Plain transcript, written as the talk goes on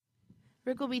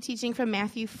Rick will be teaching from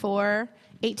Matthew 4,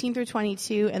 18 through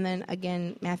 22, and then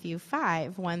again Matthew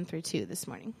 5, 1 through 2 this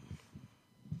morning.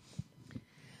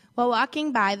 While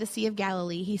walking by the Sea of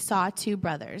Galilee, he saw two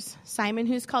brothers, Simon,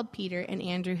 who's called Peter, and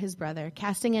Andrew, his brother,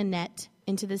 casting a net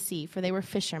into the sea, for they were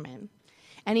fishermen.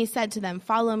 And he said to them,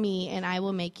 "Follow me, and I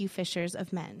will make you fishers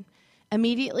of men."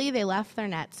 Immediately they left their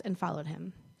nets and followed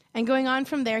him. And going on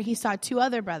from there, he saw two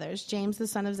other brothers, James the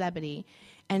son of Zebedee,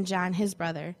 and John his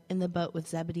brother, in the boat with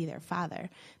Zebedee their father,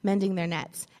 mending their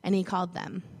nets, and he called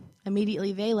them.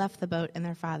 Immediately they left the boat and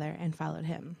their father and followed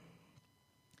him.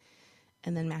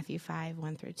 And then Matthew 5,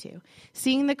 1 through 2.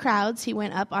 Seeing the crowds, he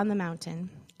went up on the mountain,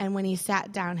 and when he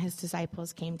sat down, his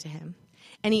disciples came to him.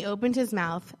 And he opened his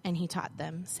mouth, and he taught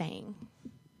them, saying,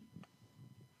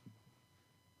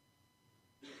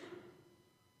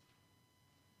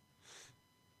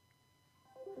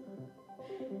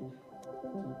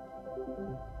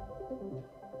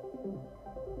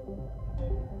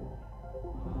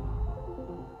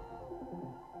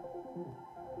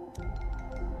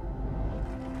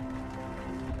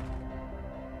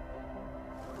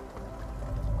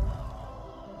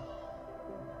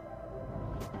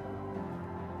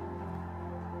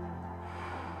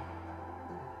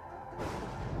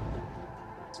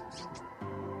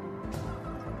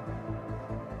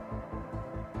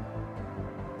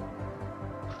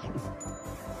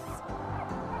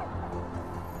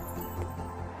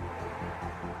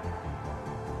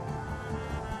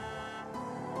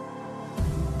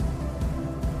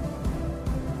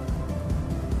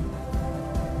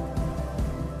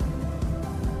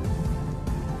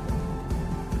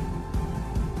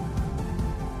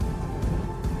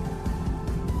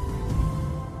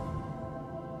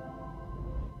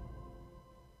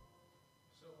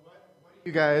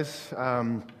 You guys,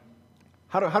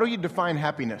 how do you define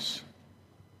happiness?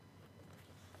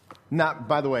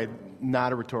 By the way,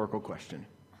 not a rhetorical question.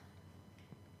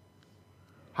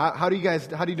 How do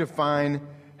you define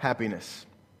happiness?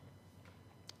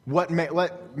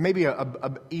 Maybe a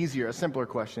easier, a simpler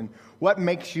question. What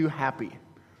makes you happy?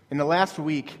 In the last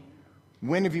week,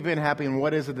 when have you been happy, and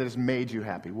what is it that has made you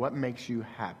happy? What makes you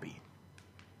happy?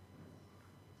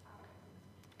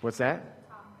 What's that?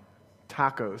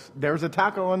 Tacos. There was a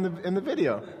taco in the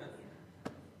video.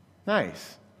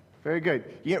 Nice. Very good.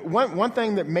 One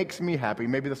thing that makes me happy,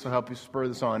 maybe this will help you spur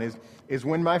this on, is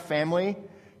when my family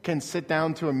can sit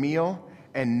down to a meal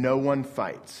and no one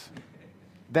fights.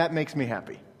 That makes me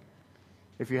happy.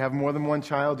 If you have more than one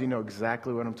child, you know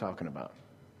exactly what I'm talking about.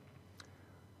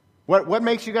 What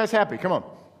makes you guys happy? Come on.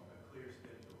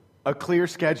 A clear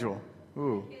schedule.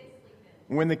 Ooh.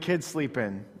 When the kids sleep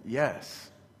in. Yes.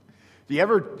 Do you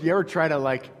ever try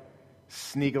to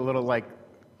sneak a little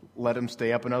let them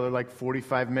stay up another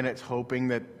 45 minutes hoping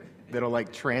that it'll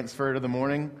transfer to the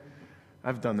morning?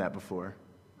 I've done that before,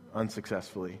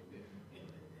 unsuccessfully.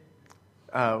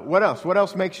 What else? What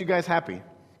else makes you guys happy?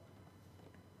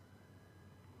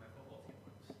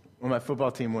 When my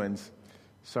football team wins.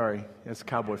 Sorry, that's a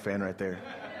Cowboy fan right there.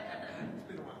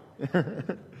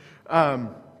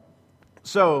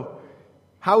 So,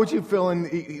 how would you fill in,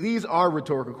 these are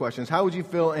rhetorical questions, how would you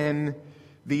fill in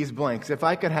these blanks? If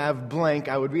I could have blank,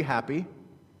 I would be happy.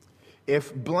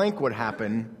 If blank would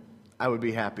happen, I would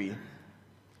be happy.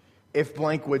 If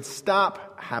blank would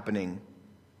stop happening,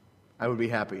 I would be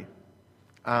happy.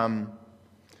 Some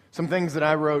things that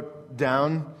I wrote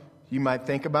down you might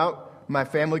think about. My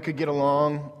family could get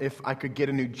along, if I could get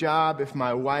a new job, if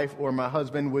my wife or my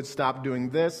husband would stop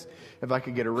doing this, if I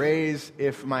could get a raise,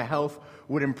 if my health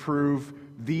would improve,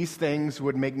 these things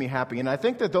would make me happy. And I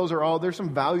think that there's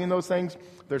some value in those things.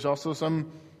 There's also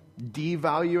some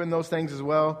devalue in those things as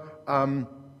well.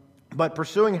 But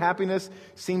pursuing happiness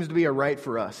seems to be a right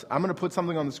for us. I'm going to put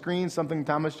something on the screen, something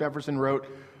Thomas Jefferson wrote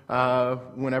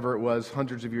whenever it was,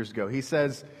 hundreds of years ago. He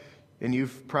says, and you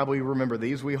probably remember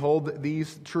these, "We hold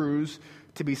these truths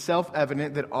to be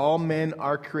self-evident that all men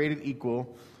are created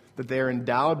equal, that they are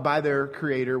endowed by their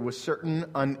Creator with certain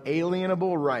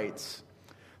unalienable rights,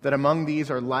 that among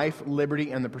these are life, liberty,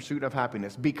 and the pursuit of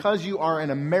happiness." Because you are an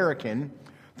American,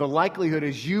 the likelihood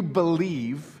is you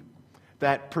believe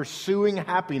that pursuing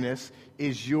happiness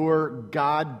is your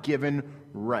God-given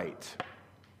right.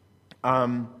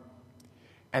 And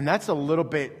that's a little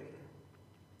bit,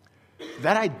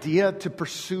 that idea to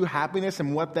pursue happiness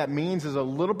and what that means is a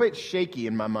little bit shaky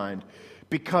in my mind.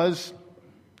 Because,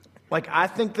 I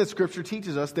think that Scripture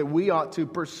teaches us that we ought to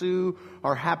pursue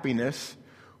our happiness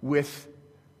with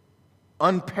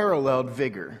unparalleled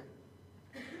vigor.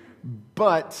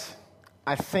 But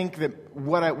I think that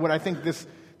what I think this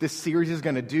series is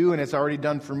going to do, and it's already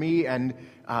done for me, and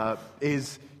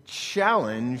is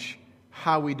challenge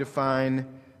how we define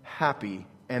happy.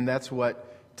 And that's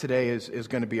what today is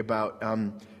going to be about.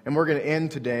 And we're going to end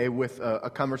today with a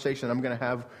conversation I'm going to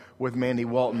have with Mandy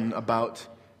Walton about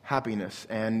happiness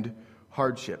and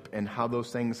hardship and how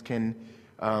those things can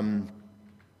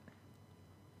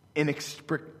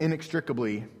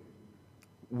inextricably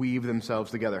weave themselves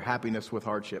together, happiness with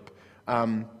hardship.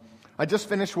 I just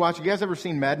finished watching. You guys ever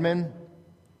seen Mad Men?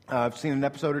 I've seen an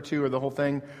episode or two or the whole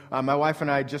thing. My wife and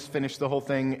I just finished the whole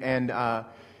thing, and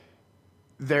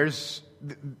there's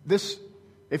this.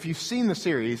 If you've seen the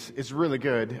series, it's really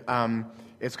good.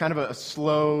 It's kind of a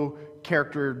slow,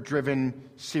 character-driven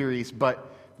series,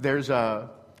 but there's a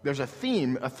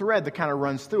theme, a thread that kind of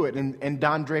runs through it. And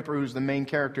Don Draper, who's the main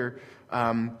character,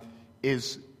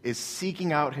 is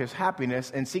seeking out his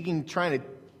happiness and trying to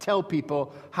tell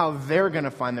people how they're going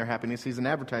to find their happiness. He's an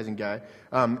advertising guy.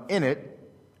 In it,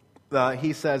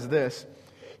 he says this: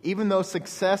 even though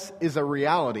success is a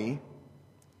reality,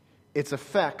 its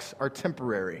effects are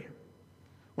temporary.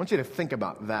 I want you to think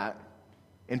about that.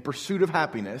 In pursuit of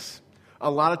happiness, a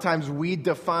lot of times we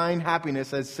define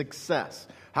happiness as success.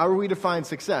 How do we define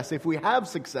success? If we have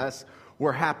success,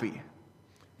 we're happy.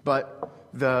 But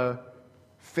the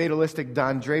fatalistic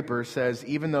Don Draper says,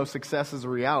 even though success is a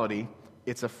reality,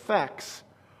 its effects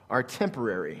are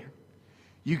temporary.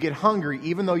 You get hungry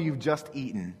even though you've just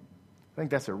eaten. I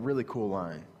think that's a really cool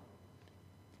line.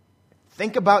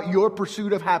 Think about your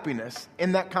pursuit of happiness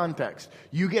in that context.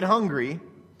 You get hungry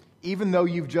even though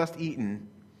you've just eaten.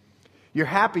 You're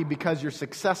happy because you're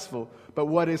successful, but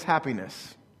what is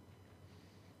happiness?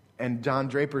 And John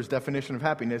Draper's definition of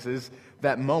happiness is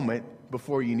that moment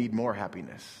before you need more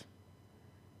happiness.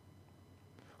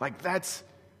 Like, that's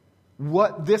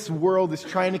what this world is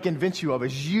trying to convince you of,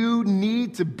 is you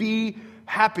need to be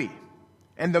happy.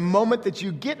 And the moment that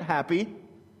you get happy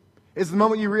is the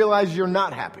moment you realize you're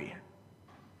not happy.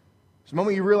 It's the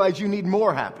moment you realize you need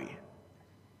more happy.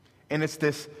 And it's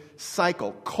this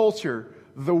cycle. Culture,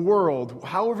 the world,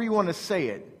 however you want to say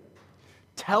it,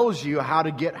 tells you how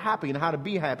to get happy and how to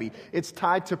be happy. It's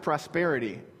tied to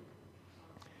prosperity.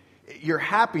 Your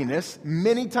happiness,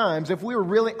 many times, if we were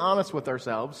really honest with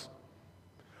ourselves,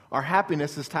 our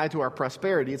happiness is tied to our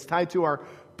prosperity. It's tied to our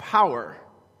power.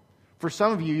 For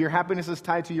some of you, your happiness is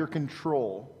tied to your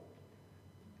control.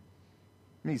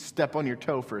 Let me step on your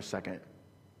toe for a second.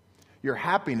 Your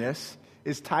happiness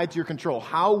is tied to your control.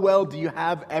 How well do you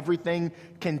have everything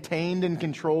contained and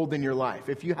controlled in your life?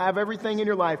 If you have everything in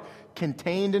your life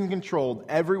contained and controlled,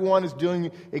 everyone is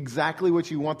doing exactly what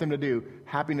you want them to do,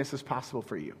 happiness is possible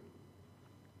for you.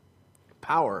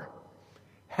 Power,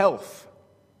 health,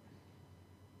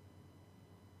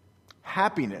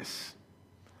 happiness.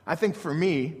 I think for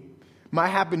me, my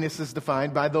happiness is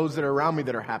defined by those that are around me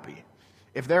that are happy.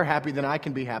 If they're happy, then I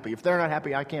can be happy. If they're not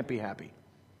happy, I can't be happy.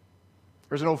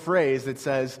 There's an old phrase that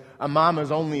says, a mom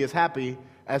is only as happy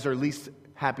as her least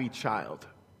happy child.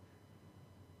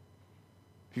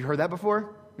 Have you heard that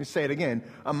before? Let me say it again.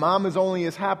 A mom is only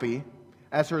as happy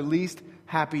as her least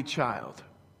happy child.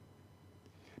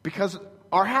 Because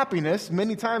our happiness,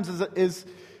 many times, is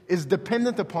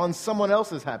dependent upon someone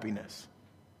else's happiness.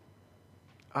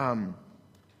 And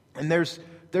there's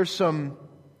some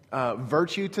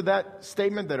virtue to that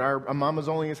statement, that a mom is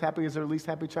only as happy as her least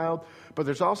happy child. But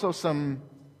there's also some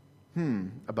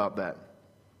about that.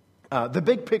 The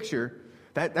big picture,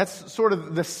 that's sort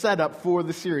of the setup for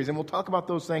the series. And we'll talk about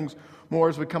those things more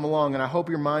as we come along. And I hope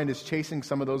your mind is chasing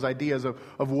some of those ideas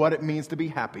of what it means to be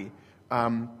happy.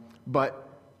 But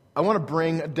I want to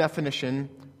bring a definition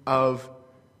of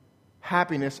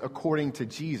happiness according to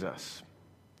Jesus.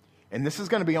 And this is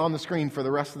going to be on the screen for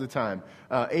the rest of the time.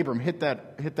 Abram, hit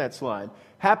that slide.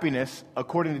 Happiness,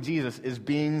 according to Jesus, is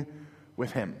being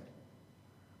with Him.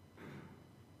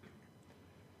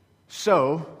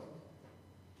 So,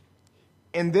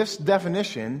 in this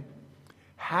definition,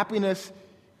 happiness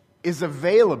is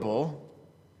available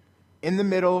in the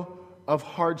middle of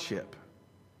hardship.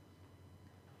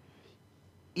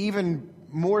 Even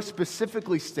more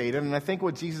specifically stated, and I think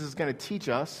what Jesus is going to teach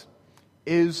us,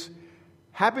 is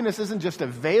happiness isn't just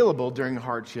available during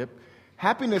hardship.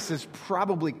 Happiness is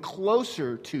probably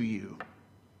closer to you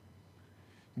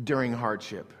during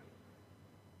hardship.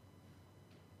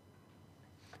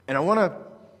 And I want to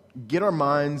get our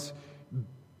minds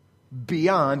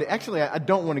beyond, actually, I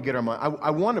don't want to get our mind,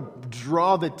 I want to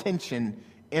draw the tension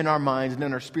in our minds and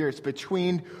in our spirits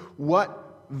between what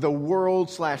the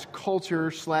world /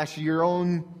 culture / your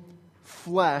own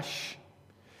flesh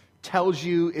tells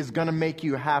you is going to make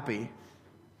you happy,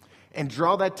 and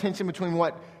draw that tension between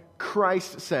what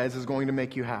Christ says is going to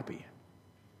make you happy,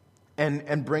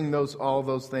 and bring all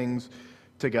those things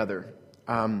together.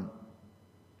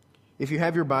 If you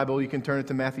have your Bible, you can turn it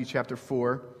to Matthew chapter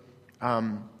 4,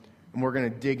 and we're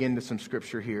going to dig into some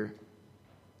scripture here.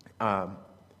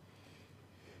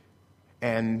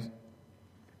 And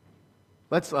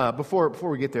let's before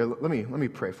we get there, let me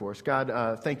pray for us.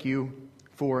 God, thank you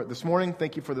for this morning.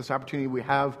 Thank you for this opportunity we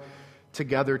have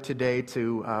together today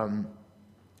to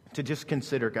just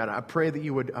consider. God, I pray that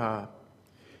you would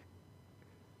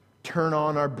turn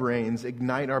on our brains,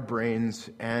 ignite our brains,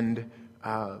 and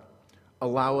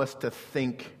allow us to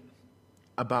think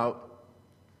about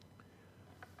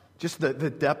just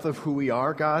the depth of who we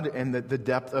are, God, and the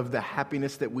depth of the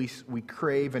happiness that we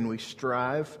crave and we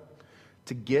strive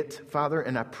to get, Father.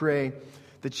 And I pray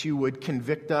that you would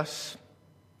convict us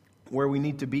where we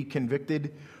need to be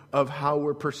convicted of how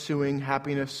we're pursuing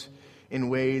happiness in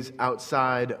ways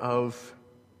outside of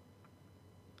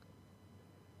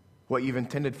what you've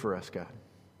intended for us, God.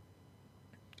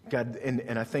 God,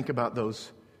 and I think about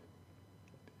those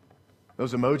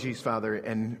emojis, Father,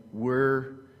 and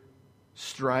we're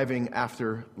striving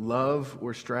after love,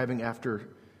 we're striving after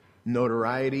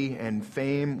notoriety and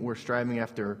fame, we're striving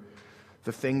after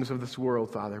the things of this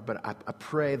world, Father. But I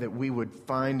pray that we would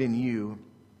find in you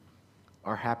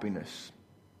our happiness.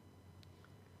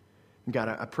 God,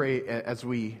 I pray as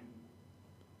we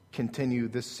continue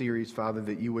this series, Father,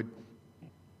 that you would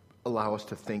allow us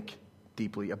to think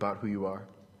deeply about who you are.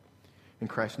 In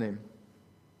Christ's name,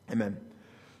 amen.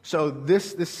 So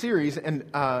this series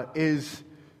is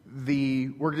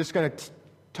we're just going to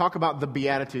talk about the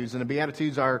Beatitudes. And the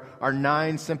Beatitudes are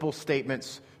 9 simple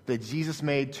statements that Jesus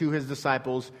made to his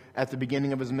disciples at the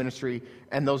beginning of his ministry.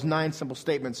 And those 9 simple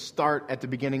statements start at the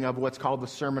beginning of what's called the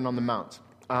Sermon on the Mount.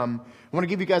 I want to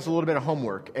give you guys a little bit of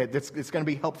homework. It's going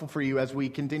to be helpful for you as we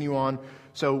continue on.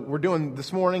 So we're doing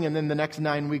this morning, and then the next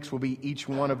 9 weeks will be each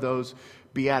one of those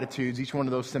Beatitudes, each one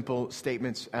of those simple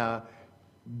statements.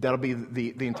 That'll be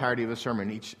the entirety of the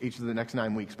sermon, each of the next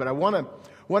 9 weeks. But I want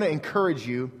to encourage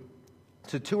you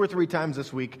to 2 or 3 times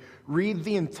this week read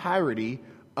the entirety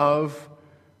of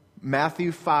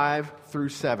Matthew 5 through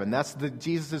 7. That's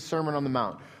Jesus' Sermon on the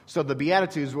Mount. So the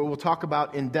Beatitudes, what we'll talk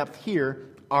about in depth here,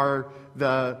 are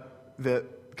the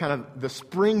kind of the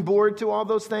springboard to all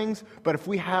those things. But if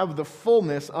we have the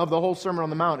fullness of the whole Sermon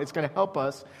on the Mount, it's going to help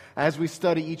us as we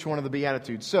study each one of the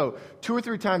Beatitudes. So 2 or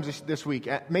 3 times this week,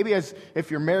 maybe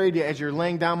if you're married, as you're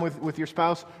laying down with your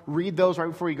spouse, read those right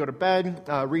before you go to bed.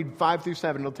 Read 5 through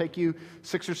 7. It'll take you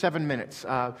 6 or 7 minutes.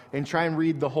 And try and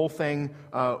read the whole thing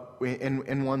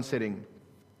in one sitting.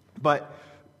 But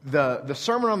the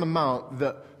Sermon on the Mount,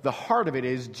 the heart of it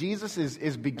is Jesus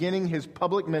is beginning his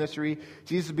public ministry.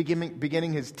 Jesus is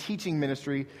beginning his teaching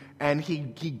ministry, and he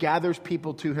gathers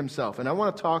people to himself. And I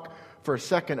want to talk for a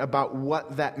second about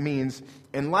what that means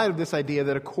in light of this idea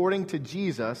that according to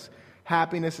Jesus,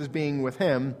 happiness is being with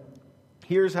him.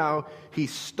 Here's how he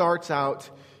starts out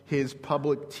his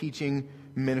public teaching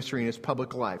ministry in his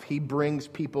public life. He brings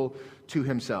people to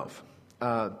himself.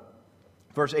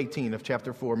 Verse 18 of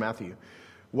chapter 4, Matthew.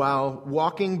 While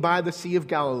walking by the Sea of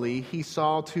Galilee, he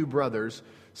saw 2 brothers,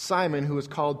 Simon, who was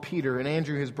called Peter, and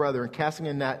Andrew, his brother, and casting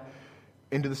a net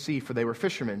into the sea, for they were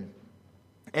fishermen.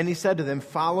 And he said to them,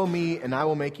 "Follow me, and I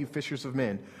will make you fishers of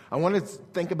men." I want to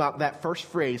think about that first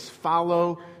phrase,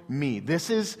 "follow me." This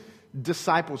is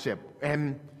discipleship.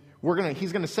 And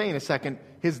he's going to say in a second,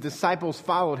 his disciples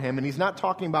followed him. And he's not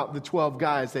talking about the 12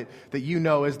 guys that you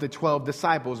know as the 12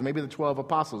 disciples, maybe the 12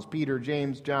 apostles, Peter,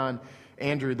 James, John,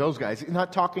 Andrew, those guys. He's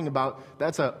not talking about,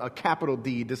 that's a capital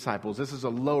D disciples. This is a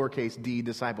lowercase d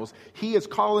disciples. He is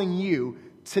calling you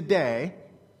today,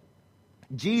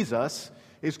 Jesus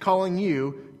is calling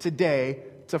you today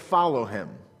to follow him.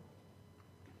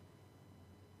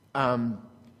 And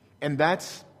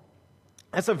that's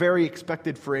a very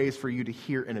expected phrase for you to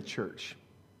hear in a church.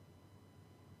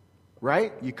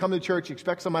 Right? You come to church, you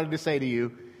expect somebody to say to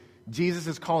you, Jesus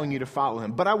is calling you to follow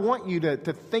him. But I want you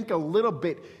to think a little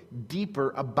bit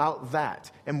deeper about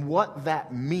that and what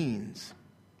that means.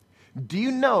 Do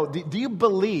you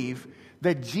believe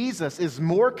that Jesus is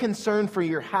more concerned for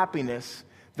your happiness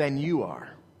than you are?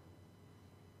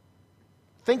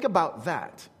 Think about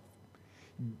that.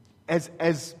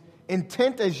 As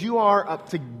intent as you are up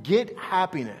to get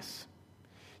happiness,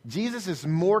 Jesus is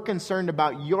more concerned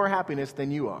about your happiness than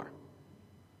you are.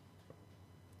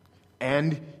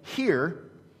 And here,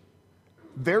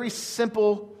 very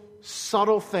simple,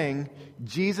 subtle thing,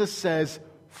 Jesus says,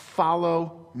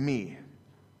 "Follow me."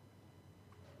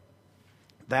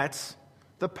 That's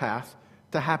the path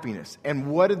to happiness. And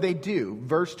what did they do?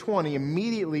 Verse 20,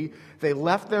 immediately they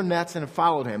left their nets and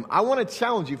followed him. I want to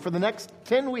challenge you for the next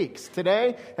 10 weeks,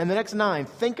 today and the next 9,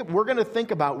 we're going to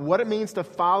think about what it means to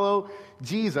follow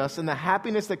Jesus and the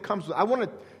happiness that comes with it.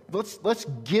 Let's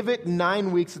give it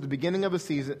 9 weeks at the beginning of the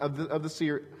season, of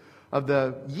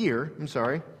the year.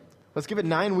 Let's give it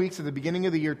 9 weeks at the beginning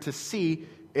of the year to see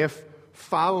if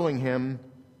following him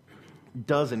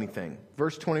does anything.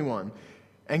 Verse 21.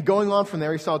 And going on from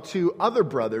there, he saw 2 other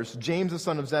brothers, James the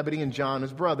son of Zebedee and John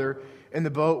his brother, in the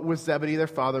boat with Zebedee their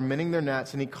father, mending their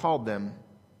nets, and he called them.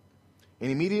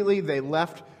 And immediately they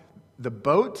left the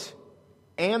boat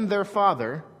and their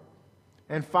father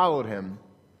and followed him.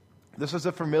 This is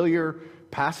a familiar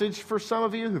passage for some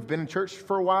of you who've been in church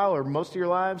for a while or most of your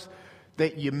lives,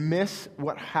 that you miss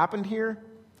what happened here.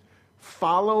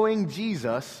 Following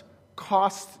Jesus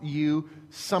costs you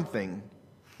something.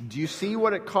 Do you see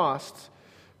what it costs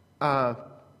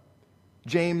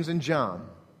James and John?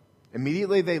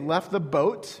 Immediately they left the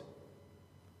boat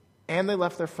and they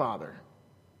left their father,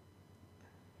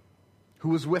 who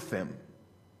was with them.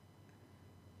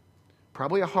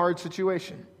 Probably a hard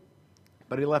situation,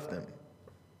 but he left them.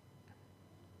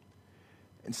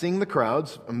 And seeing the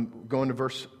crowds, I'm going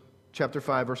to chapter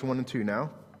 5, verse 1 and 2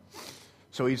 now.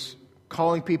 So he's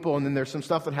calling people, and then there's some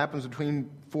stuff that happens between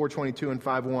 4:22 and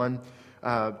 5:1.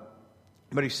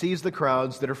 But he sees the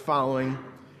crowds that are following,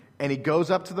 and he goes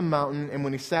up to the mountain, and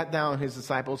when he sat down, his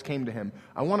disciples came to him.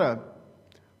 I want to,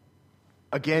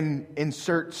 again,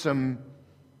 insert some,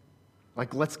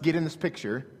 let's get in this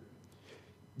picture.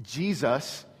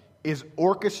 Jesus is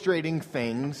orchestrating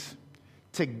things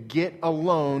to get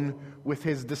alone with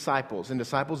his disciples, and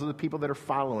disciples are the people that are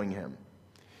following him.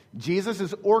 Jesus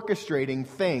is orchestrating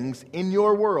things in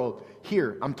your world.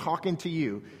 Here, I'm talking to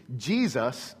you.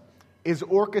 Jesus is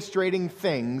orchestrating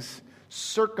things,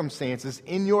 circumstances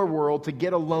in your world to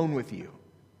get alone with you.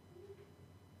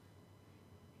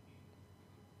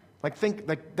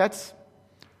 That's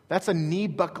a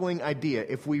knee-buckling idea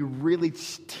if we really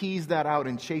tease that out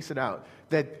and chase it out.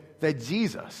 That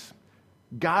Jesus,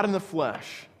 God in the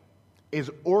flesh, is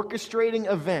orchestrating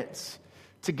events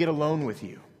to get alone with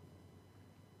you.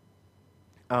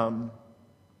 I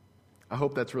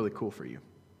hope that's really cool for you.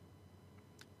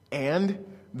 And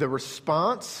the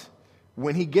response,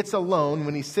 when he gets alone,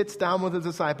 when he sits down with his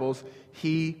disciples,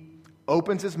 he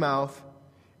opens his mouth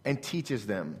and teaches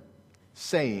them,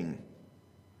 saying,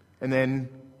 and then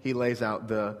he lays out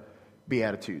the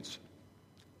Beatitudes.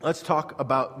 Let's talk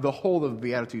about the whole of the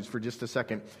Beatitudes for just a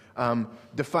second.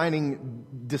 Defining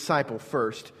disciple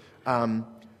first.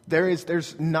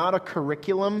 There's not a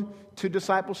curriculum to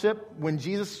discipleship. When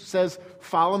Jesus says,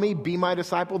 follow me, be my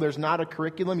disciple, there's not a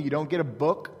curriculum. You don't get a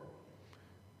book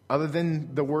other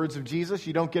than the words of Jesus.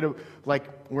 You don't get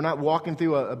we're not walking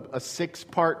through a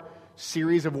 6-part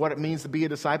series of what it means to be a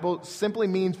disciple. It simply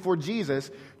means for Jesus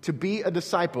to be a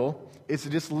disciple is to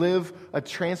just live a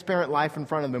transparent life in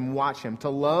front of him, watch him, to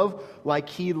love like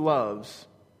he loves,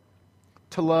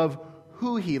 to love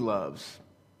who he loves.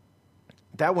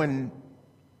 That one,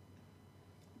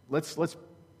 let's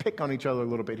pick on each other a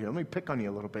little bit here. Let me pick on you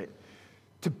a little bit.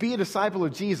 To be a disciple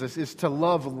of Jesus is to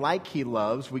love like he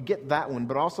loves. We get that one,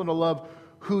 but also to love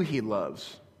who he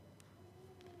loves.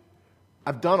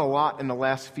 I've done a lot in the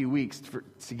last few weeks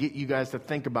to get you guys to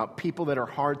think about people that are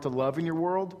hard to love in your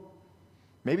world.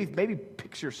 Maybe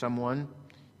picture someone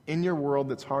in your world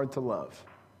that's hard to love.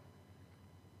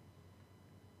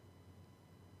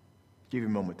 Give you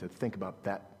a moment to think about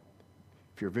that.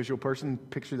 If you're a visual person,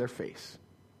 picture their face.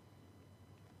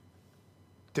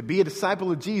 To be a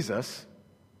disciple of Jesus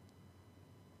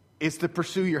is to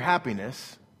pursue your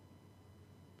happiness.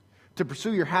 To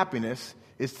pursue your happiness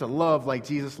is to love like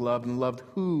Jesus loved and loved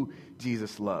who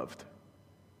Jesus loved.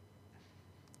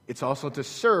 It's also to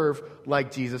serve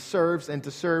like Jesus serves and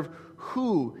to serve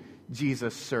who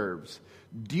Jesus serves.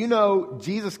 Do you know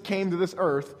Jesus came to this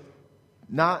earth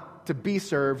not to be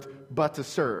served, but to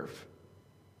serve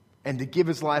and to give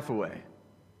his life away?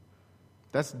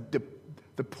 That's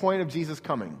the point of Jesus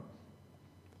coming.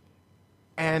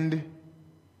 And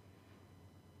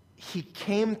he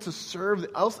came to serve.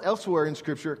 Elsewhere in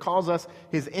Scripture, it calls us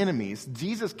his enemies.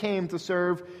 Jesus came to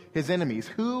serve his enemies.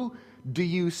 Who do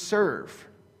you serve?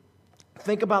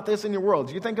 Think about this in your world.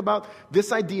 Do you think about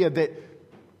this idea that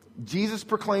Jesus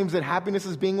proclaims that happiness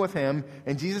is being with him,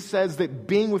 and Jesus says that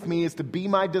being with me is to be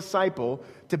my disciple,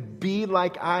 to be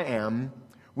like I am.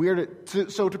 We are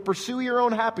to pursue your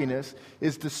own happiness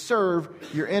is to serve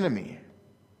your enemy.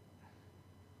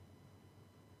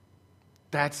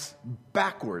 That's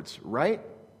backwards, right?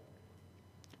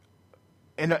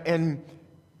 And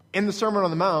in the Sermon on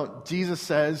the Mount, Jesus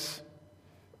says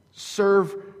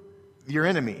serve your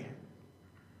enemy.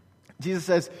 Jesus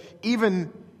says,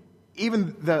 even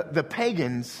the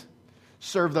pagans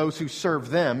serve those who serve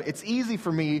them. It's easy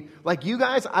for me, like you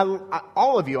guys,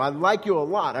 all of you, I like you a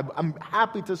lot. I'm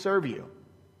happy to serve you.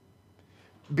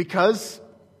 Because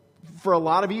for a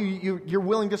lot of you're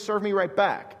willing to serve me right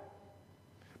back.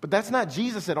 But that's not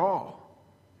Jesus at all.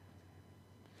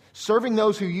 Serving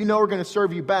those who you know are going to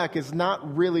serve you back is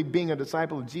not really being a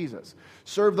disciple of Jesus.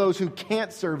 Serve those who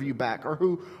can't serve you back or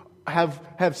who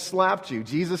have slapped you.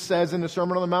 Jesus says in the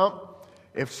Sermon on the Mount,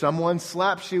 if someone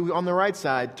slaps you on the right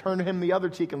side, turn to him the other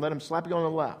cheek and let him slap you on the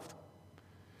left.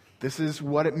 This is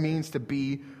what it means to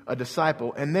be a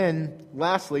disciple. And then,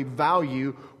 lastly,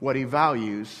 value what he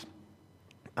values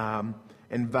and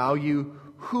value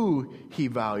who he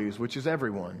values, which is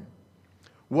everyone.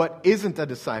 What isn't a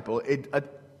disciple?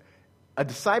 A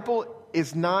disciple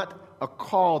is not a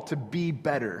call to be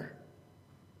better.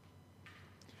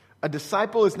 A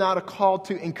disciple is not a call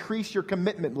to increase your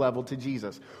commitment level to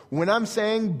Jesus. When I'm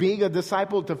saying being a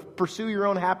disciple to pursue your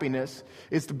own happiness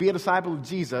is to be a disciple of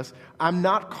Jesus, I'm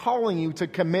not calling you to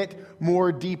commit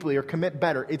more deeply or commit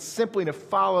better. It's simply to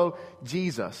follow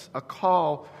Jesus, a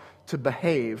call to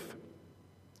behave.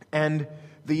 And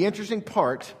the interesting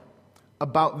part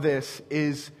about this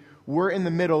is we're in the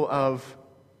middle of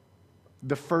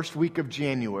the first week of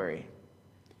January.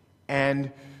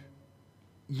 And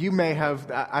you may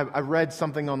have, I read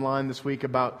something online this week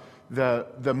about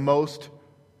the month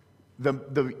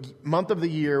of the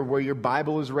year where your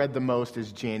Bible is read the most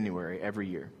is January every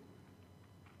year.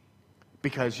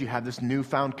 Because you have this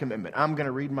newfound commitment. I'm going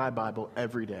to read my Bible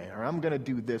every day, or I'm going to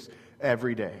do this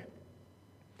every day.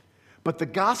 But the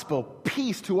gospel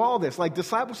piece to all this, like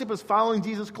discipleship is following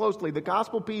Jesus closely, the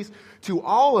gospel piece to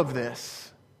all of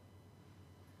this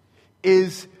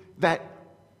is that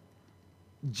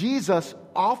Jesus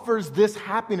offers this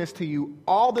happiness to you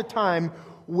all the time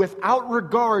without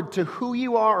regard to who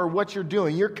you are or what you're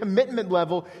doing. Your commitment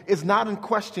level is not in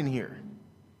question here.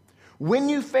 When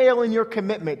you fail in your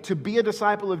commitment to be a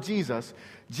disciple of Jesus,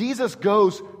 Jesus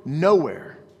goes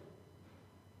nowhere.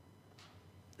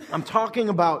 I'm talking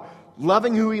about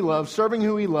loving who he loves, serving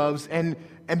who he loves, and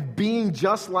being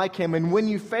just like him. And when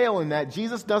you fail in that,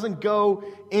 Jesus doesn't go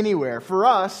anywhere. For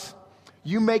us,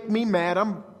 you make me mad,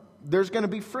 there's going to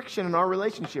be friction in our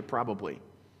relationship probably.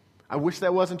 I wish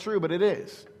that wasn't true, but it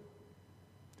is.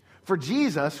 For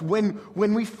Jesus, when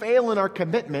we fail in our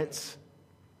commitments,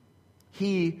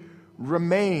 he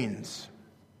remains.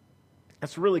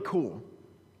 That's really cool.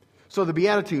 So the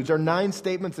Beatitudes are 9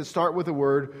 statements that start with the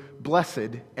word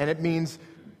blessed, and it means,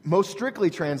 most strictly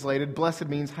translated, blessed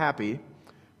means happy,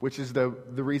 which is the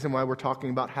reason why we're talking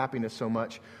about happiness so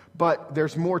much. But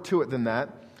there's more to it than that.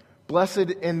 Blessed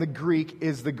in the Greek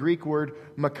is the Greek word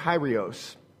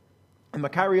makarios. And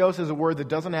makarios is a word that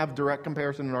doesn't have direct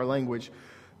comparison in our language.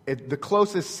 The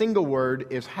closest single word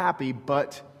is happy,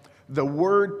 but the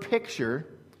word picture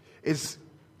is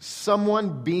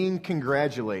someone being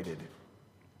congratulated.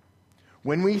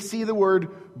 When we see the word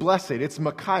blessed, it's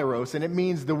makairos, and it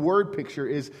means the word picture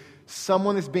is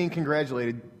someone is being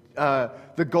congratulated.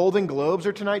 The Golden Globes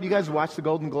are tonight. Do you guys watch the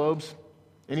Golden Globes?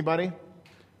 Anybody?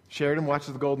 Sheridan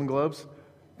watches the Golden Globes.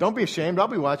 Don't be ashamed. I'll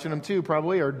be watching them too,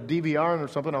 probably, or DVR or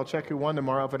something. I'll check who won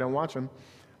tomorrow if I don't watch them.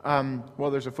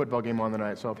 Well, there's a football game on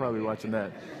tonight, so I'll probably be watching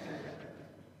that.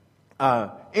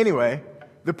 Anyway,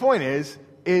 the point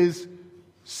is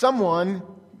someone,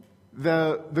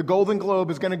 the Golden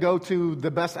Globe is going to go to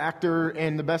the best actor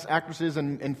and the best actresses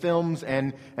in films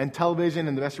and television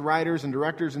and the best writers and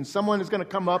directors, and someone is going to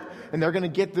come up and they're going to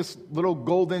get this little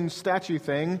golden statue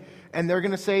thing, and they're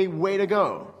going to say, way to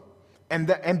go.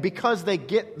 And because they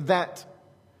get that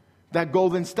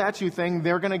golden statue thing,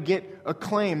 they're going to get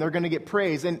acclaim, they're going to get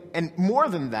praise. And more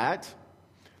than that,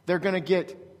 they're going to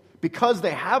get, because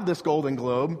they have this Golden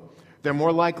Globe, they're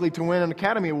more likely to win an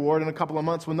Academy Award in a couple of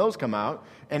months when those come out.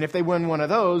 And if they win one of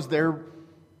those, they're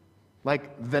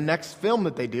like, the next film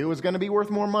that they do is going to be worth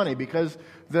more money because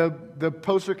the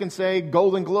poster can say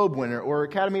Golden Globe winner or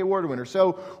Academy Award winner.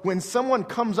 So when someone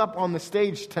comes up on the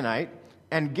stage tonight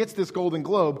and gets this Golden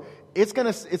Globe, it's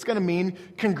going to mean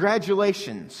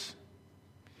congratulations.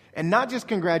 And not just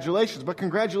congratulations, but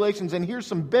congratulations, and here's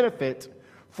some benefit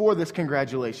for this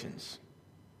congratulations.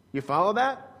 You follow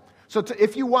that? So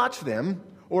if you watch them,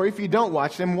 or if you don't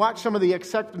watch them, watch some of the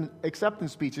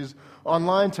acceptance speeches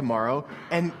online tomorrow,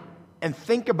 and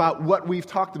think about what we've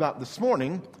talked about this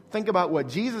morning. Think about what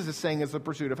Jesus is saying is the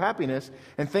pursuit of happiness,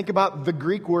 and think about the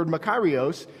Greek word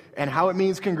makarios and how it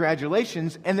means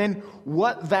congratulations, and then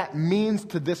what that means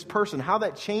to this person, how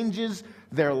that changes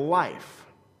their life.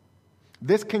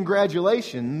 This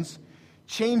congratulations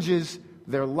changes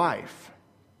their life.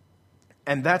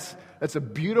 And that's a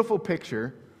beautiful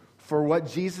picture for what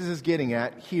Jesus is getting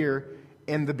at here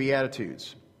in the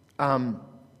Beatitudes.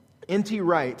 N.T.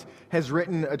 Wright has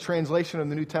written a translation of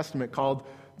the New Testament called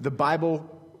The Bible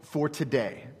for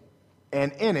Today.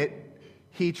 And in it,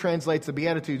 he translates the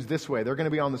Beatitudes this way. They're going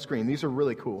to be on the screen. These are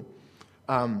really cool.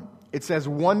 It says,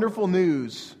 "Wonderful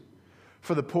news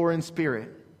for the poor in spirit.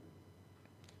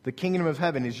 The kingdom of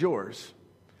heaven is yours."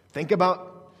 Think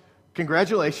about,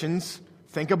 congratulations.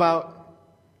 Think about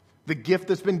the gift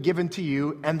that's been given to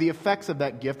you and the effects of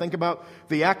that gift. Think about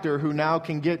the actor who now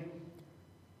can get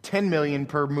 10 million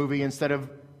per movie instead of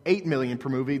 8 million per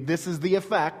movie. This is the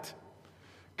effect.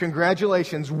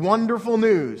 Congratulations. Wonderful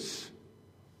news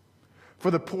for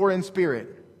the poor in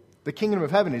spirit. The kingdom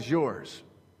of heaven is yours.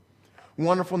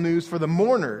 Wonderful news for the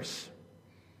mourners.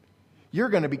 You're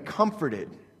going to be comforted.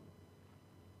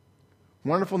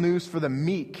 Wonderful news for the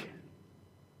meek.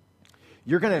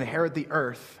 You're going to inherit the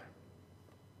earth.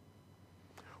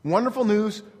 Wonderful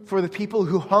news for the people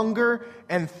who hunger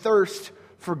and thirst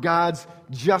for God's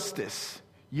justice.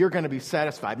 You're going to be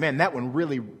satisfied. Man, that one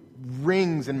really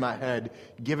rings in my head,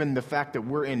 given the fact that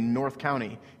we're in North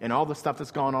County and all the stuff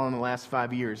that's gone on in the last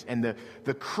 5 years and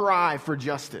the cry for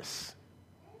justice.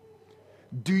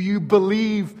 Do you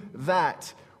believe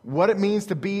that? What it means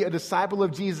to be a disciple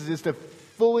of Jesus is to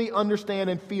fully understand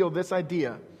and feel this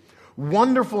idea.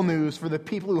 Wonderful news for the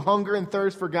people who hunger and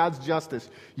thirst for God's justice.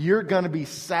 You're going to be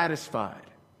satisfied.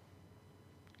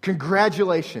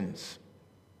 Congratulations.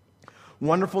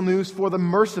 Wonderful news for the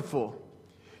merciful.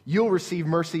 You'll receive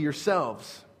mercy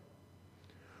yourselves.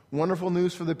 Wonderful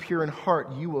news for the pure in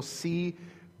heart. You will see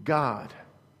God.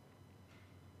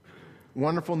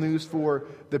 Wonderful news for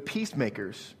the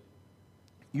peacemakers.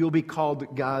 You'll be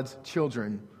called God's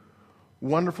children.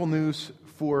 Wonderful news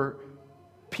for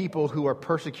people who are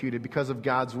persecuted because of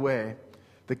God's way.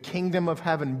 The kingdom of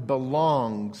heaven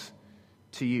belongs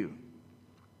to you.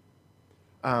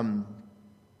 I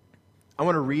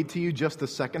want to read to you just the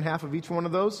second half of each one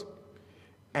of those.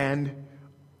 And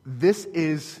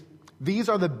these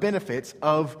are the benefits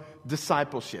of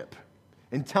discipleship.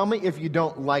 And tell me if you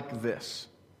don't like this.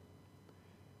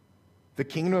 The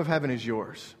kingdom of heaven is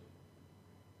yours.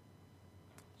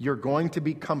 You're going to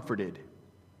be comforted.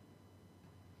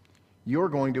 You're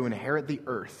going to inherit the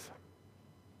earth.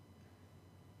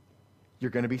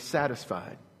 You're going to be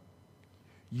satisfied.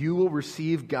 You will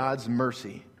receive God's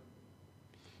mercy.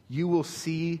 You will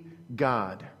see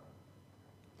God.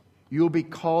 You will be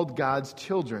called God's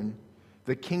children.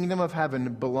 The kingdom of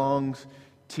heaven belongs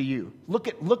to you. Look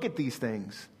at these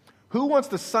things. Who wants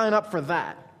to sign up for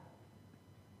that?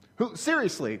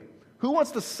 Seriously, who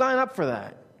wants to sign up for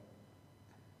that?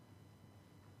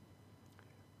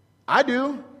 I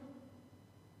do.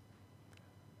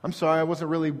 I'm sorry, I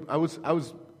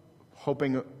was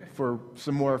hoping for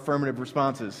some more affirmative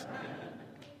responses.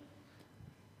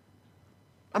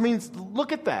 I mean,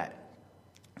 look at that.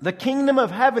 The kingdom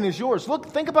of heaven is yours.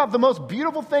 Think about the most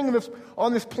beautiful thing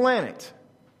on this planet.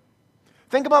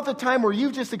 Think about the time where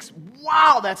you just,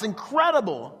 wow, that's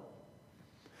incredible.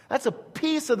 That's a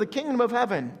piece of the kingdom of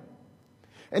heaven.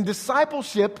 And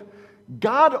discipleship,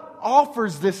 God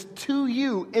offers this to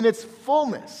you in its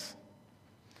fullness.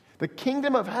 The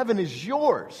kingdom of heaven is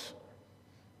yours.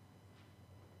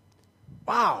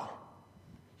 Wow.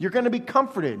 You're going to be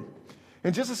comforted.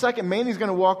 In just a second, Mandy's going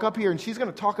to walk up here and she's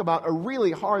going to talk about a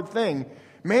really hard thing.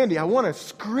 Mandy, I want to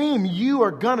scream, you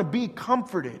are going to be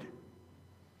comforted.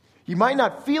 You might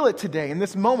not feel it today in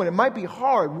this moment. It might be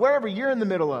hard, wherever you're in the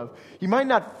middle of. You might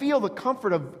not feel the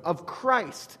comfort of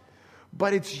Christ,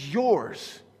 but it's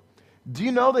yours. Do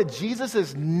you know that Jesus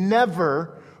has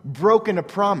never broken a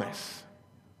promise?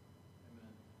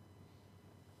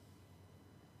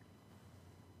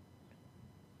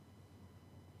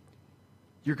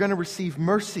 You're going to receive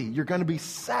mercy. You're going to be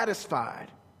satisfied.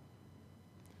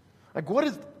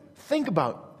 Think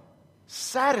about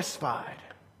satisfied.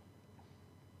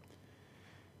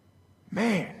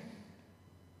 Man,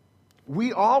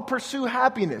 we all pursue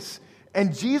happiness,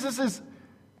 and Jesus'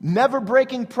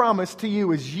 never-breaking promise to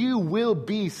you is you will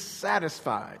be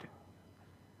satisfied.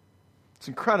 It's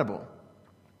incredible.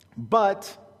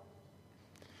 But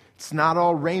it's not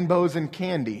all rainbows and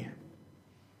candy.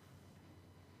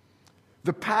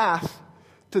 The path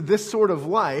to this sort of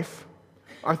life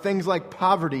are things like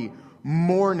poverty,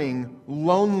 mourning,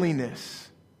 loneliness,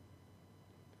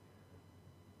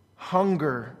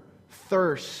 hunger,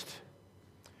 thirst,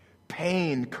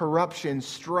 pain, corruption,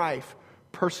 strife,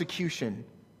 persecution.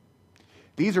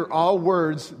 These are all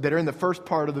words that are in the first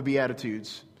part of the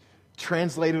Beatitudes,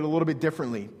 translated a little bit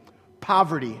differently.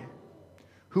 Poverty,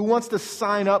 Who wants to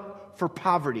sign up for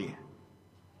poverty?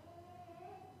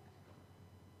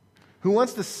 Who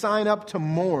wants to sign up to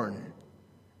mourn?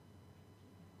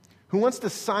 Who wants to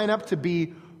sign up to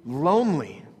be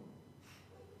lonely?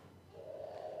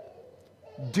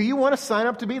 Do you want to sign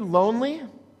up to be lonely?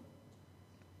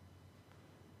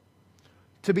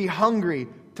 To be hungry,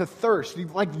 to thirst?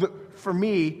 For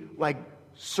me,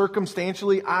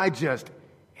 circumstantially, I just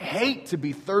hate to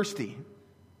be thirsty.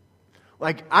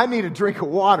 I need a drink of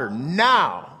water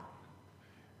now.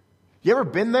 You ever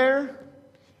been there?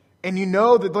 And you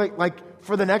know that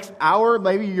for the next hour,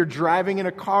 maybe you're driving in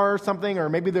a car or something, or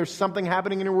maybe there's something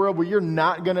happening in your world where you're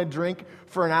not going to drink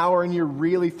for an hour and you're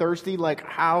really thirsty.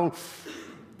 I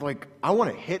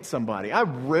want to hit somebody. I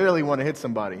rarely want to hit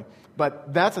somebody.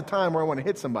 But that's a time where I want to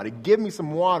hit somebody. Give me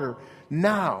some water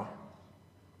now.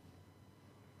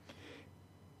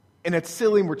 And it's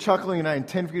silly and we're chuckling and I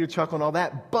intend for you to chuckle and all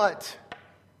that. But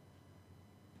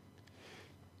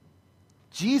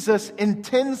Jesus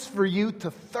intends for you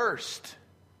to thirst.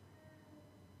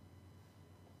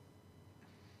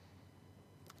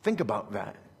 Think about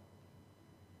that.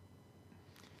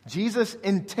 Jesus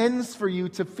intends for you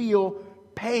to feel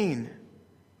pain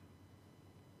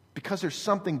because there's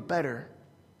something better.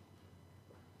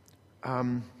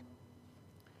 You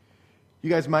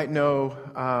guys might know,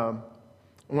 I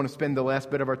want to spend the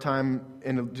last bit of our time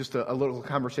in just a little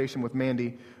conversation with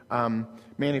Mandy.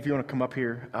 Mandy, if you want to come up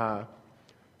here.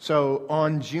 So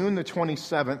on June the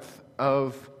 27th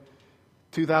of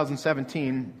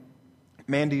 2017,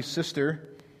 Mandy's sister,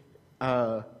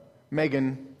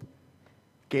 Megan,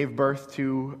 gave birth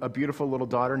to a beautiful little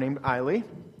daughter named Eiley.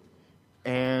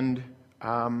 And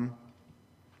 8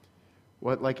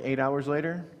 hours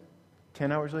later?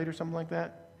 10 hours later, something like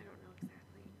that? I don't know exactly.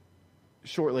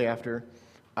 Shortly after,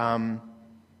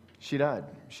 she died.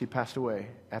 She passed away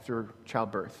after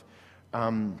childbirth.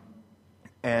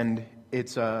 And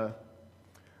it's I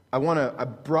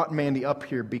brought Mandy up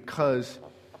here because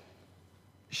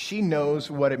she knows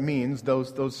what it means,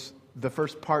 the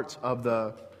first parts of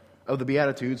the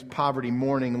Beatitudes: poverty,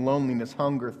 mourning, loneliness,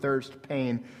 hunger, thirst,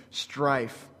 pain,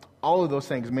 strife. All of those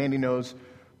things Mandy knows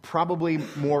probably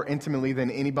more intimately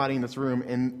than anybody in this room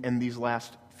in these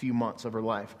last few months of her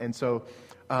life. And so,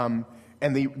 and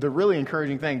the really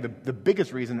encouraging thing, the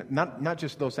biggest reason, not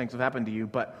just those things have happened to you,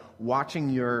 but watching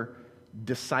your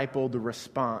discipled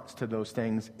response to those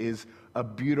things is a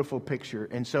beautiful picture.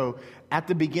 And so at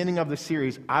the beginning of the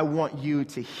series, I want you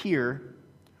to hear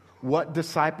what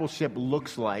discipleship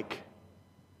looks like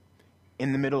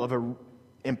in the middle of an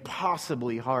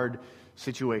impossibly hard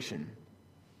situation.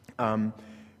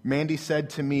 Mandy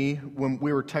said to me when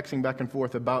we were texting back and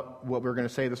forth about what we were going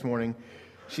to say this morning,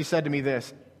 she said to me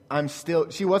this: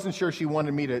 she wasn't sure she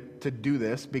wanted me to do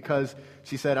this because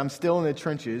she said, I'm still in the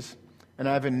trenches and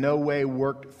I have in no way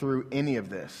worked through any of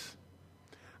this.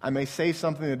 I may say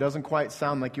something that doesn't quite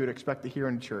sound like you would expect to hear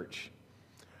in church.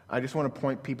 I just want to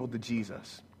point people to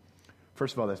Jesus.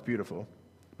 First of all, that's beautiful.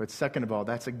 But second of all,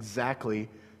 that's exactly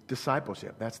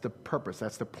discipleship. That's the purpose.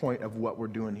 That's the point of what we're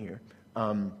doing here.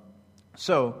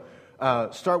 So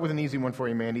start with an easy one for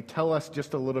you, Mandy. Tell us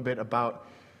just a little bit about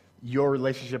your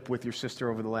relationship with your sister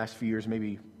over the last few years,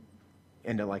 maybe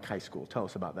into high school. Tell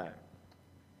us about that.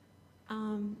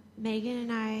 Megan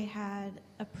and I had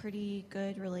a pretty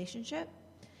good relationship.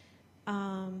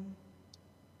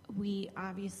 We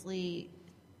obviously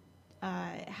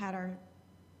had our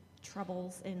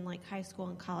troubles in high school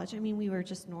and college. I mean, we were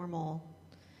just normal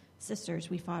sisters.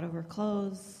 We fought over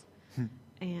clothes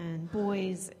and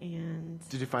boys and...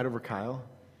 Did you fight over Kyle?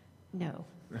 No.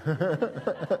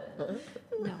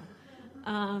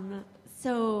 No.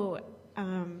 So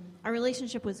our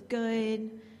relationship was good.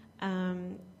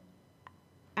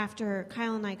 After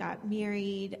Kyle and I got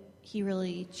married, he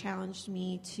really challenged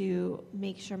me to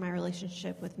make sure my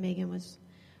relationship with Megan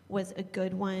was a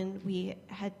good one. We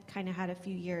had had a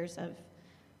few years of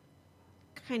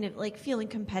feeling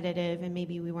competitive, and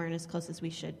maybe we weren't as close as we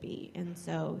should be. And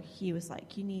so he was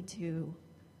like, you need to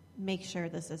make sure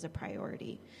this is a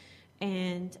priority.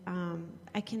 And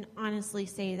I can honestly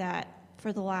say that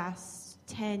for the last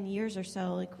 10 years or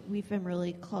so, we've been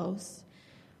really close.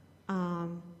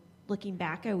 Looking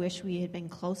back, I wish we had been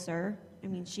closer. I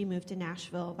mean, she moved to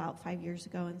Nashville about 5 years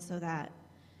ago, and so that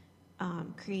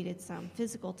created some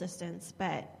physical distance.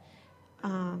 But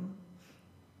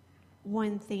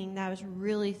one thing that I was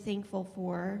really thankful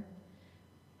for,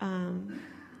 and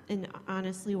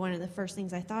honestly, one of the first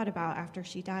things I thought about after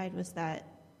she died was that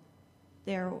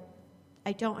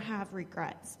I don't have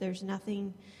regrets. There's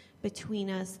nothing between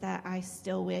us that I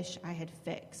still wish I had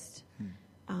fixed.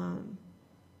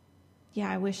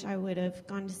 I wish I would have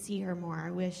gone to see her more.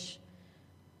 I wish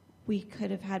we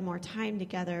could have had more time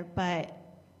together, but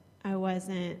I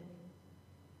wasn't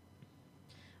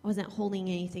holding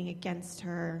anything against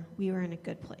her. We were in a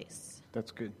good place.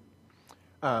 That's good.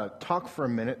 Talk for a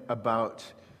minute about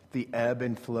the ebb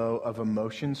and flow of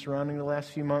emotions surrounding the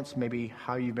last few months, maybe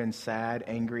how you've been sad,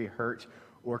 angry, hurt,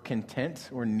 or content,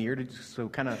 or near to, so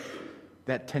kind of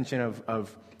that tension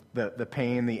of the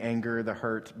pain, the anger, the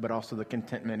hurt, but also the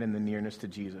contentment and the nearness to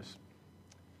Jesus.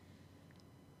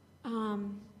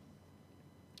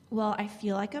 Well, I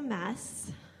feel like a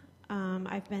mess.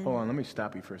 I've been... Hold on, let me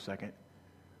stop you for a second.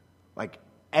 Like,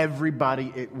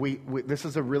 everybody, this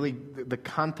is a really, the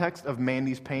context of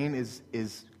Mandy's pain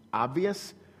is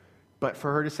obvious, but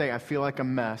for her to say, I feel like a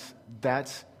mess,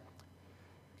 that's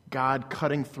God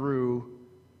cutting through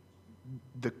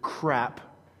the crap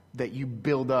that you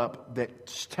build up that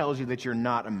tells you that you're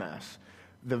not a mess.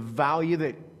 The value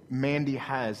that Mandy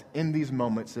has in these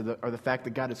moments are the fact that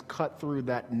God has cut through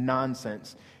that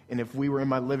nonsense. And if we were in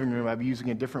my living room, I'd be using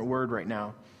a different word right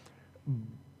now,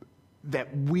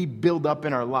 that we build up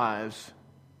in our lives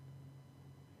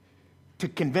to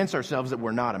convince ourselves that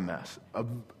we're not a mess.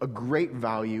 A great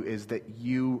value is that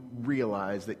you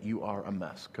realize that you are a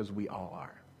mess, because we all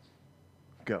are.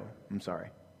 Go. I'm sorry.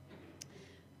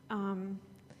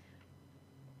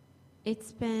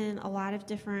 It's been a lot of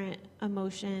different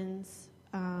emotions.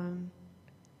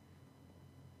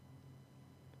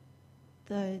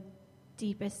 The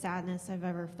deepest sadness I've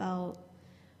ever felt.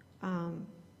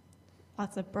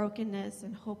 Lots of brokenness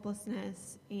and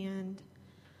hopelessness, and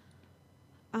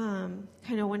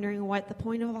kind of wondering what the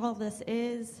point of all this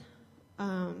is.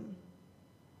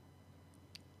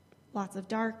 Lots of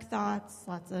dark thoughts,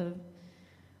 lots of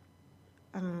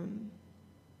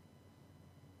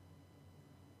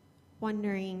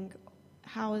wondering,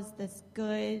 how is this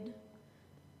good?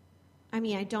 I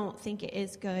mean, I don't think it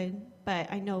is good,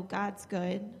 but I know God's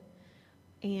good.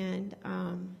 And,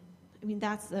 I mean,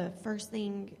 that's the first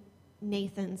thing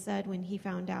Nathan said when he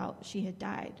found out she had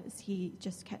died, is he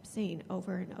just kept saying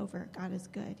over and over, God is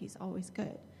good. He's always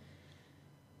good.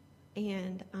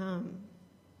 And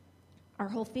our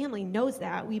whole family knows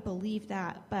that. We believe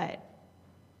that, but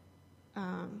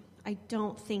I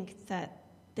don't think that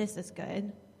this is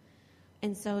good.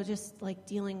 And so just, like,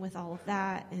 dealing with all of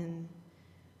that and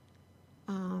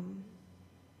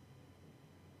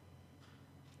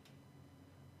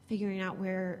figuring out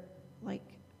where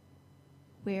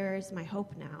is my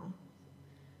hope now?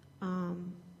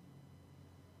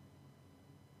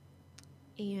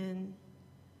 And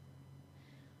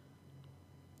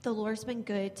the Lord's been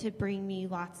good to bring me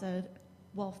lots of,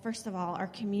 well, first of all, our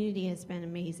community has been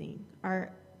amazing.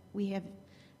 We have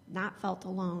not felt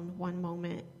alone one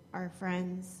moment. Our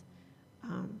friends,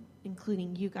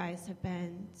 including you guys, have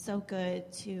been so good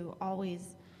to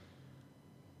always,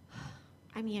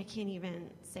 I mean, I can't even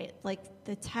say it, like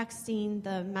the texting,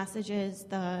 the messages,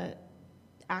 the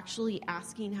actually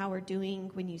asking how we're doing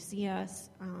when you see us.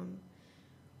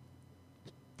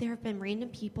 There have been random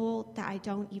people that I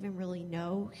don't even really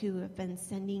know who have been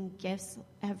sending gifts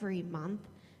every month,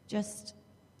 just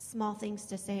small things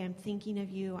to say, I'm thinking of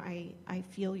you, I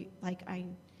feel like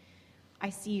I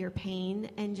see your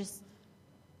pain, and just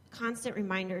constant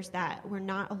reminders that we're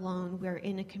not alone, we're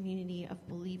in a community of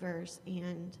believers,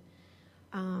 and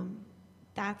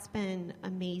that's been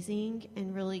amazing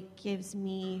and really gives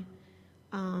me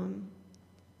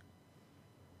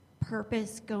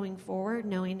purpose going forward,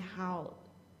 knowing how,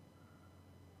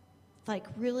 like,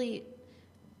 really,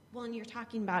 well, and you're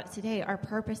talking about it today, our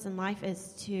purpose in life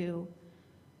is to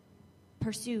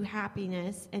pursue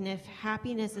happiness, and if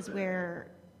happiness is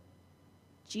where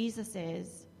Jesus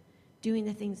is, doing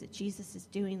the things that Jesus is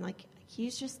doing, like,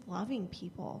 he's just loving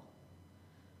people.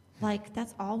 Like,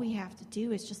 that's all we have to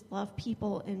do is just love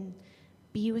people and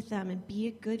be with them and be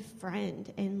a good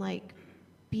friend and, like,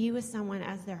 be with someone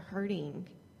as they're hurting.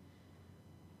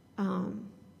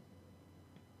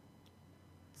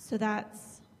 So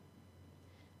that's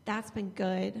been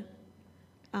good.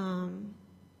 But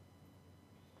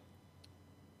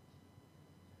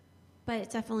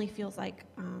it definitely feels like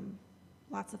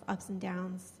lots of ups and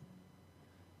downs.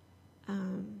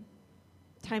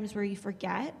 Times where you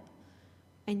forget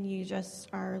and you just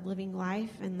are living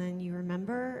life and then you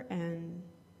remember, and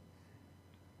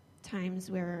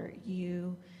times where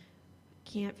you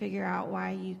can't figure out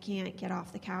why you can't get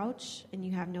off the couch and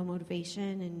you have no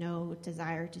motivation and no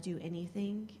desire to do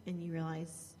anything, and you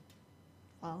realize,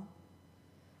 well,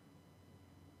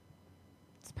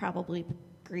 it's probably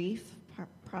grief,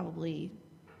 probably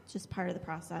just part of the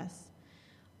process.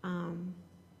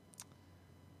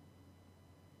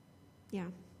 Yeah.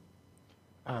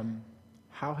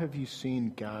 How have you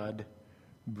seen God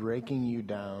breaking you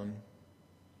down,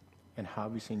 and how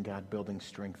have you seen God building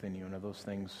strength in you? And are those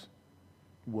things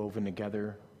woven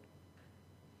together,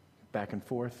 back and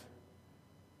forth?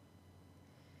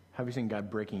 How have you seen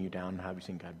God breaking you down, and how have you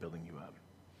seen God building you up?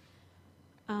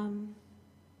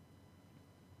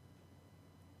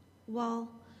 Well,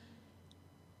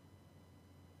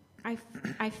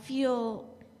 I feel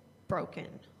broken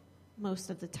most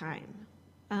of the time.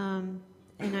 And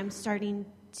I'm starting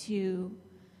to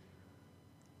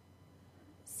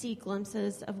see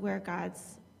glimpses of where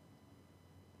God's,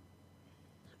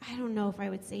 I don't know if I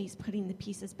would say he's putting the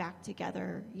pieces back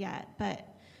together yet, but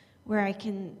where I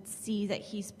can see that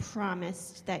he's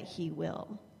promised that he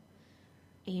will.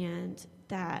 And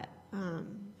that, I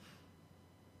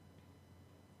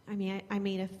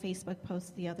made a Facebook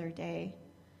post the other day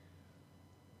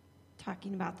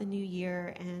talking about the new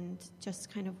year and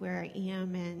just kind of where I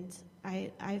am, and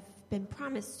I've been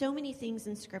promised so many things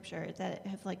in Scripture that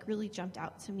have like really jumped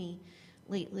out to me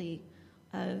lately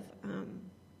of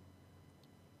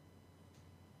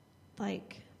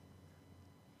like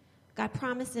God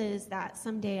promises that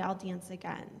someday I'll dance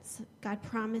again. God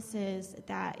promises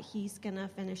that he's going to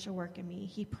finish a work in me.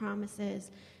 He promises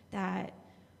that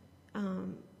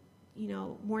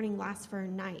morning lasts for a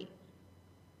night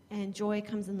and joy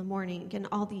comes in the morning, and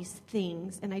all these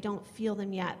things, and I don't feel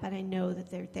them yet, but I know that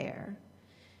they're there.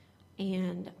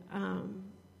 And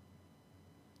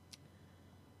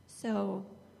so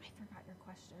I forgot your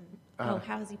question.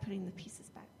 How is he putting the pieces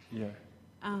back? Yeah.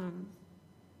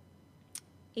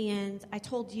 And I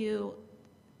told you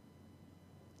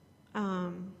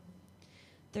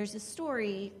there's a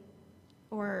story,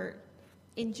 or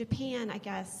in Japan, I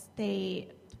guess,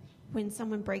 when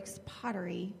someone breaks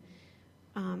pottery,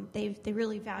 they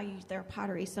really value their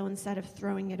pottery, so instead of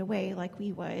throwing it away like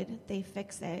we would, they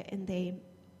fix it and they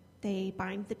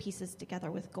bind the pieces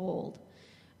together with gold.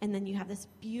 And then you have this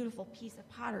beautiful piece of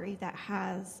pottery that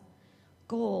has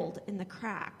gold in the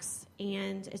cracks.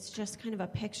 And it's just kind of a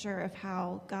picture of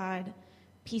how God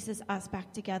pieces us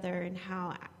back together, and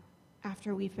how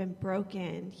after we've been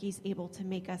broken, he's able to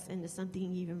make us into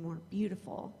something even more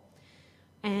beautiful.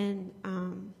 And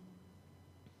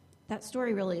that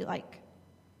story really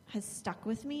has stuck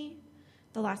with me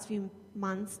the last few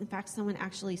months. In fact, someone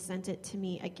actually sent it to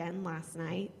me again last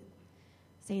night,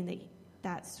 saying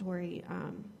that story,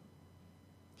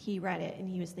 he read it and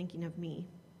he was thinking of me.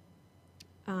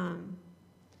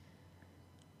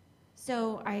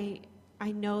 So I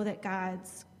know that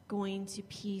God's going to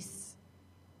piece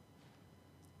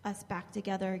us back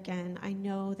together again. I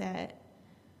know that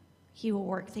he will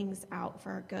work things out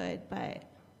for our good, but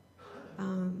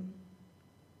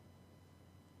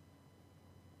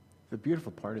the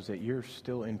beautiful part is that you're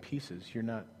still in pieces. You're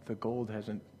not, the gold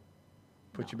hasn't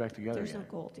put you back together there's yet. no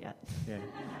gold yet. Yeah.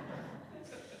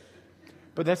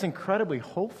 But that's incredibly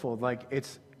hopeful. Like,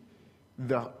 it's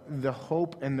the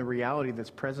hope and the reality that's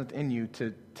present in you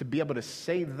to be able to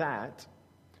say that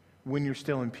when you're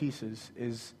still in pieces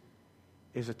is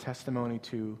a testimony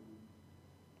to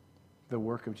the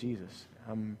work of Jesus.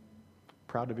 I'm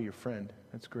proud to be your friend.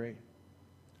 That's great.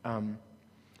 I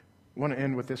want to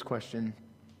end with this question.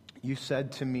 You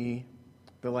said to me,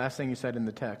 the last thing you said in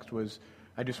the text was,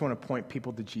 I just want to point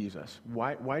people to Jesus.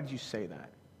 Why did you say that?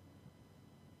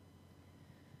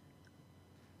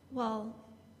 Well,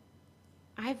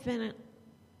 I've been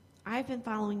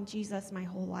following Jesus my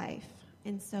whole life,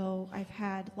 and so I've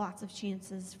had lots of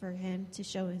chances for him to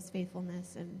show his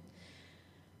faithfulness, and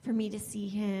for me to see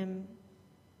him.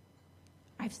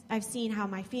 I've seen how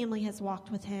my family has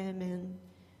walked with him, and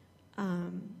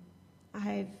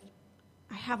I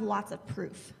have lots of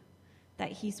proof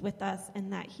that he's with us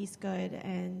and that he's good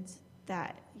and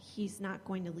that he's not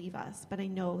going to leave us. But I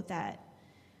know that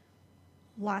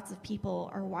lots of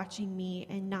people are watching me,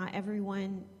 and not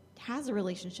everyone has a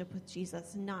relationship with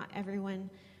Jesus. Not everyone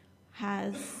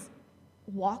has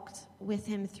walked with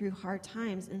him through hard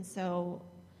times. And so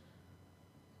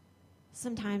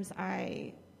sometimes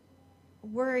I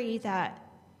worry that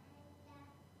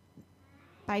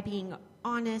by being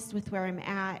honest with where I'm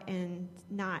at and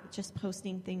not just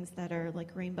posting things that are like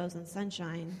rainbows and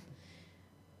sunshine,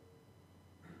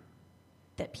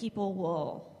 that people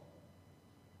will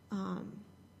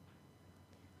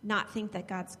not think that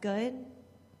God's good,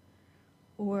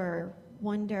 or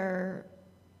wonder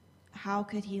how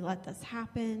could he let this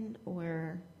happen,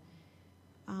 or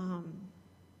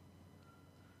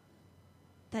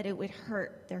that it would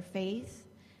hurt their faith.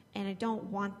 And I don't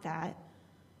want that.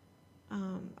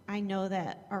 I know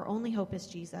that our only hope is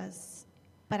Jesus,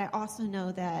 but I also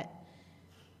know that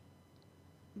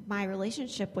my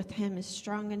relationship with him is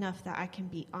strong enough that I can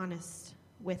be honest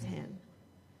with him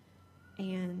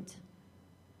and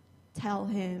tell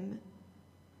him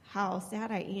how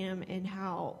sad I am and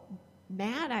how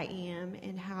mad I am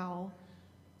and how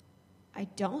I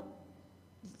don't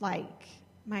like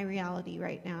my reality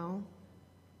right now.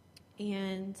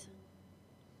 And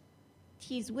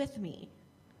he's with me.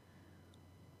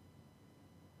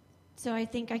 So I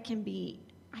think I can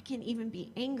even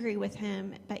be angry with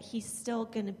him, but he's still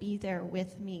going to be there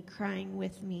with me, crying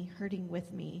with me, hurting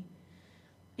with me,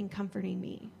 and comforting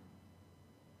me.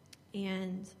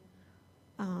 And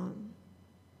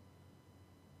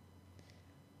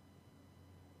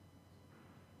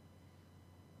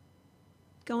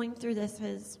going through this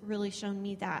has really shown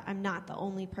me that I'm not the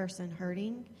only person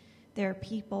hurting. There are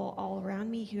people all around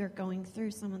me who are going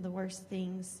through some of the worst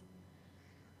things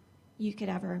you could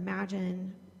ever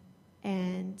imagine.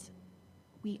 And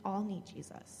we all need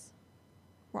Jesus.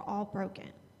 We're all broken.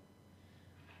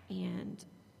 And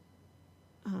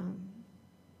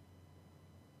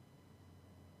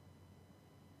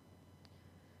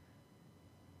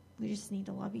we just need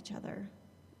to love each other.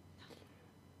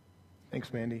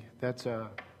 Thanks, Mandy. That's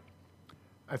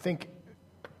I think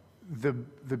the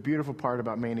beautiful part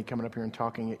about Mandy coming up here and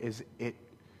talking is it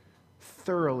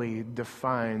thoroughly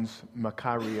defines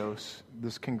Makarios,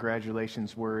 this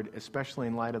congratulations word, especially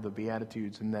in light of the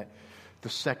Beatitudes, and that the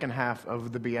second half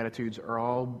of the Beatitudes are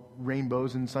all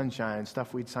rainbows and sunshine,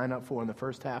 stuff we'd sign up for, and the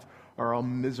first half are all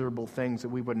miserable things that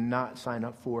we would not sign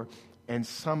up for. And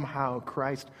somehow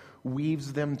Christ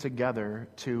weaves them together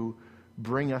to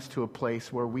bring us to a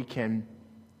place where we can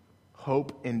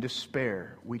hope in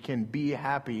despair. We can be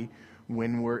happy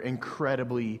when we're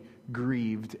incredibly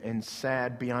grieved and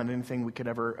sad beyond anything we could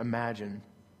ever imagine.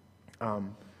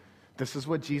 This is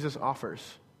what Jesus offers.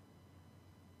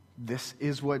 This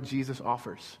is what Jesus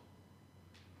offers.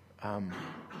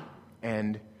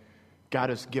 And God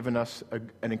has given us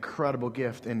an incredible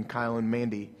gift in Kyle and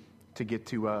Mandy to get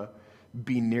to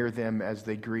be near them as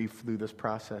they grieve through this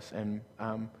process. And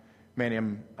Mandy,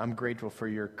 I'm grateful for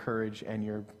your courage and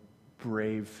your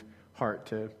brave heart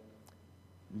to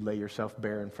lay yourself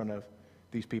bare in front of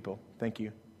these people. Thank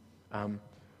you.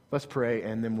 Let's pray,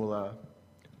 and then we'll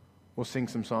sing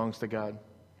some songs to God.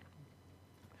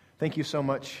 Thank you so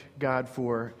much, God,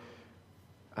 for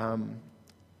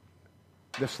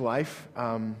this life.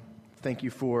 Thank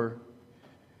you for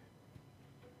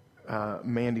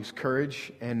Mandy's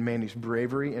courage and Mandy's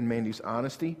bravery and Mandy's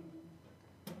honesty.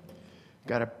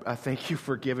 God, I thank you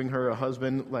for giving her a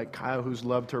husband like Kyle who's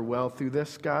loved her well through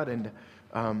this, God. And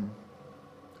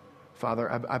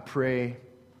Father, I pray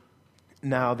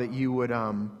now that you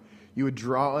would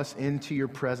draw us into your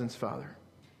presence, Father.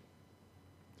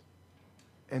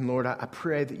 And Lord, I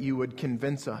pray that you would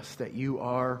convince us that you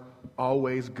are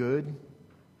always good.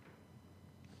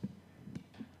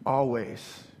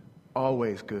 Always,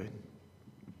 always good.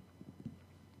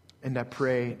 And I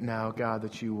pray now, God,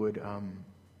 that you would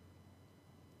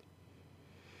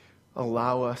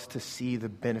allow us to see the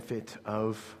benefit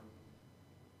of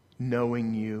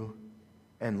knowing you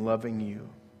and loving you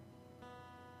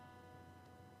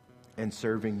and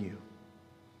serving you.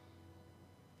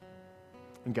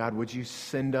 And God, would you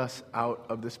send us out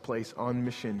of this place on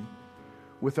mission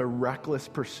with a reckless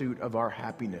pursuit of our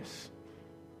happiness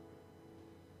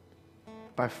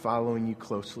by following you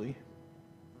closely.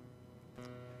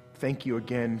 Thank you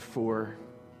again for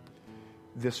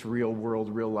this real world,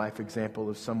 real life example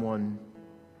of someone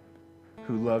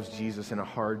who loves Jesus in a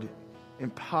hard,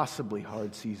 impossibly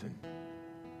hard season.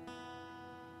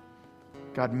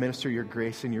 God, minister your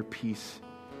grace and your peace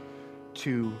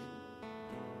to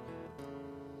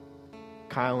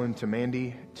Kyle and to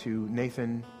Mandy, to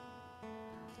Nathan,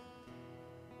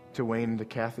 to Wayne, to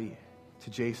Kathy, to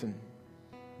Jason.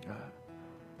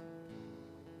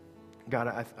 God,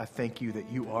 I thank you that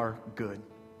you are good.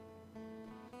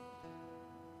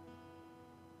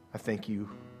 I thank you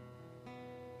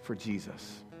for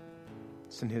Jesus.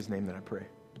 It's in his name that I pray.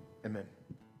 Amen.